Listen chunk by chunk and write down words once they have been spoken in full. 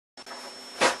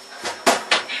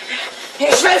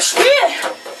Ich will spielen!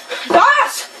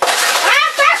 Los!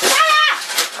 Alter Schneller!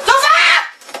 Du weg!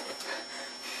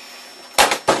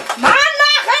 Mann,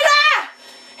 mach hinter!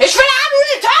 Ich will am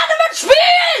Tournament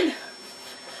spielen!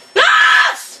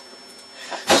 Los!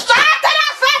 Starte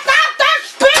das verdammte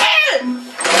Spiel!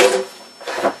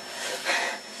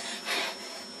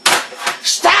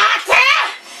 Starte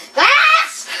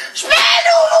das Spiel,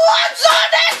 du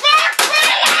Hurensohn! Ich will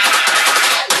spielen!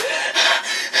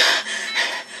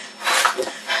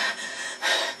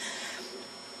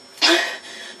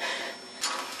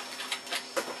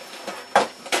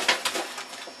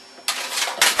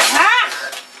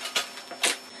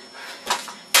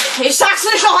 Ich sag's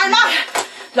nicht noch einmal.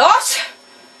 Los!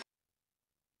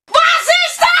 Was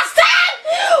ist das denn?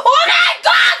 Oh mein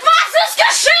Gott, was ist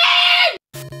geschehen?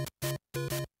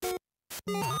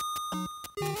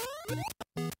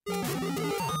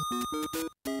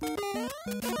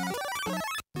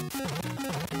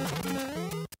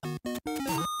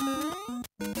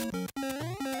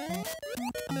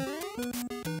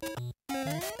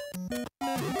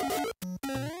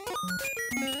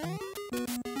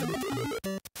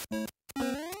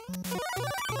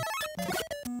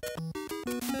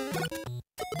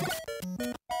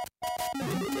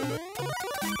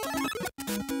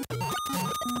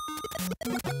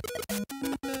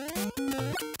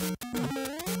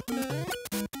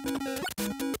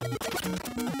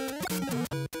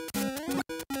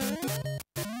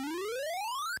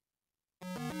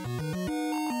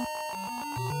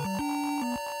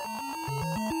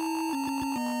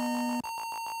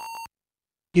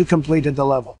 You completed the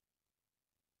level.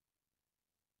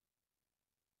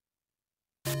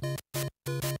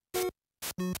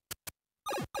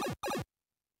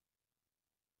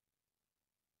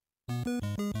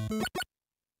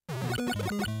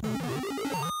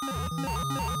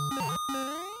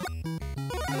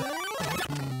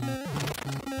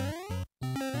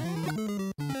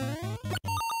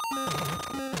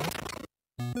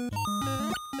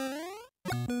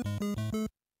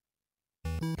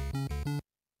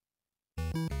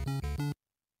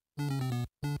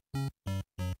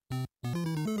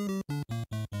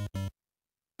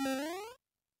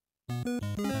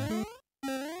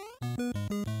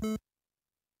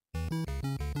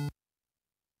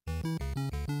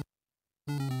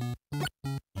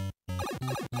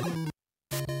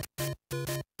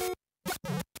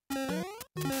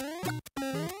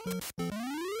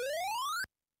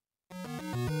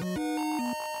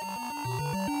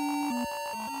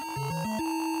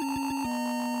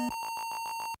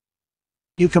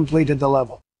 You completed the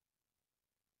level.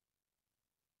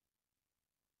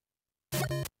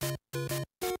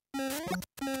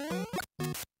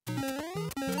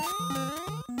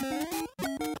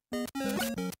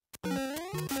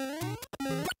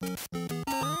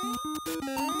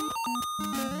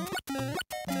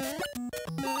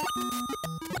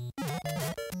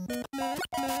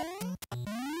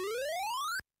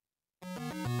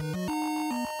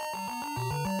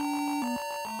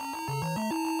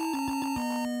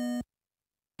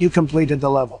 You completed the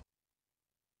level.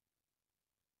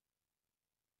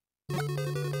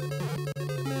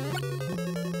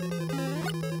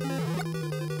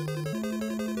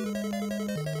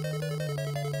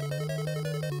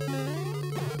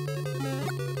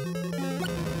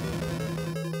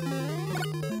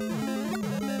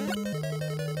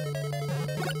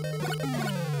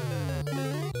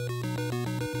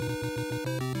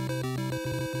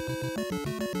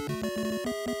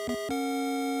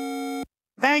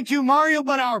 Thank you, Mario,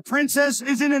 but our princess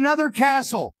is in another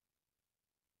castle.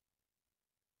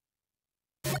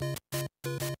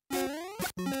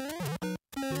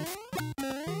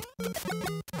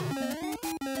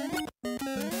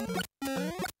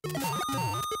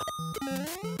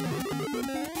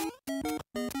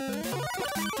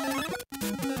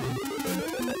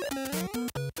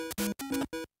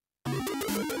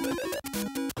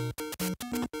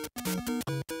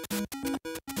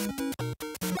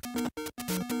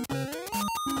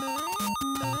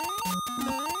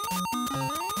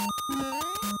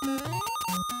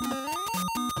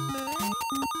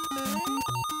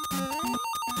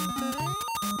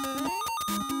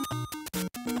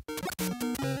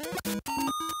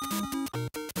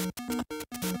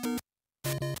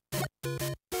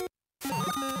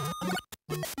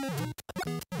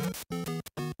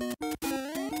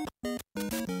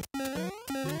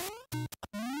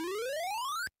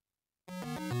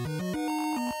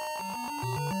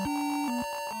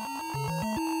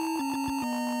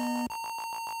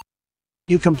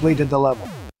 You completed the level.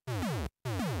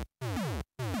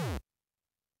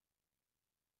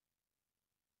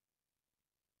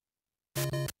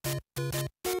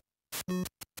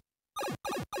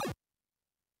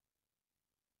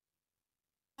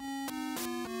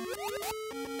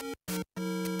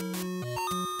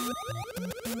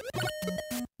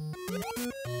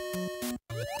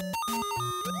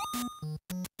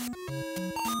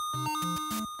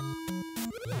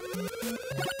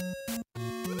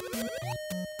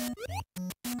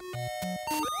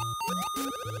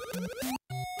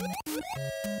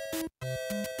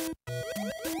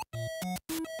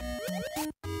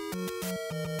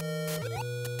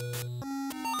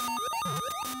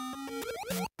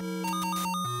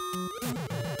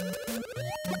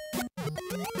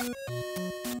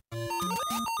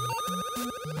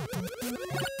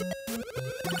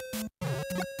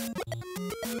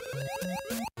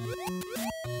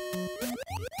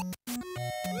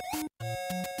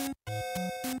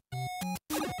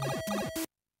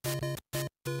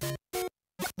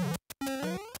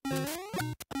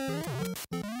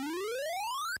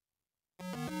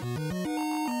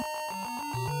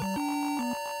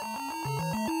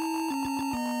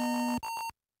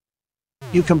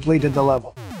 You completed the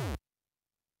level.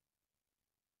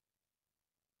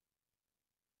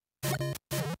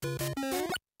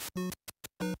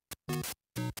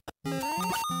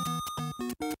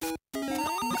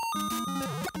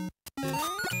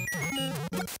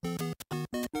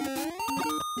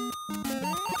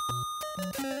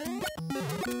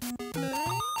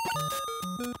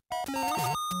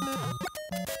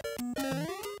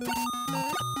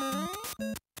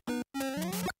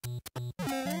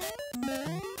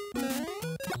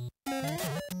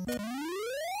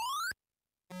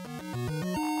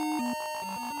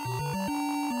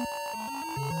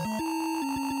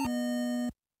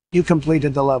 You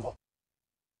completed the level.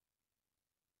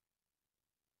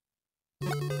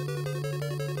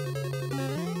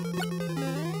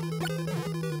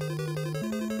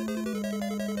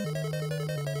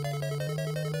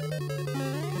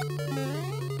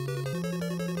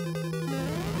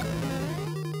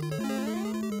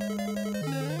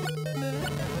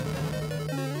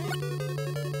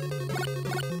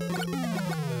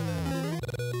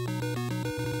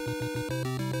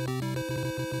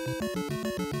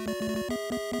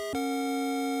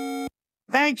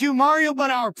 Thank you, Mario,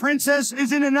 but our princess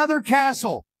is in another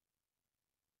castle.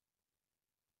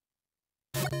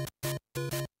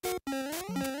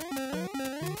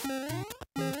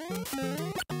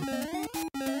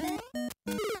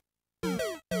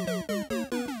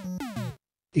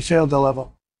 You failed the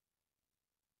level.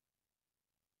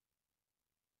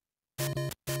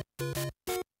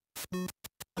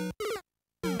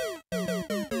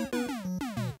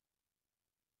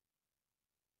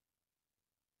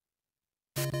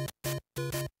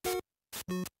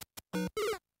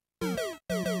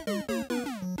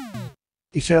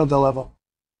 You failed the level.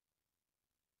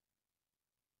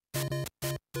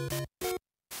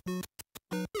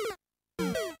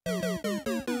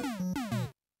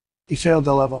 You failed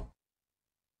the level.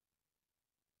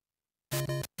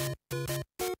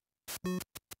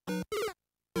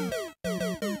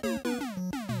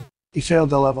 You failed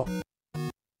the level.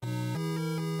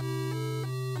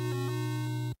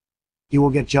 You will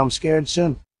get jump scared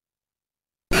soon.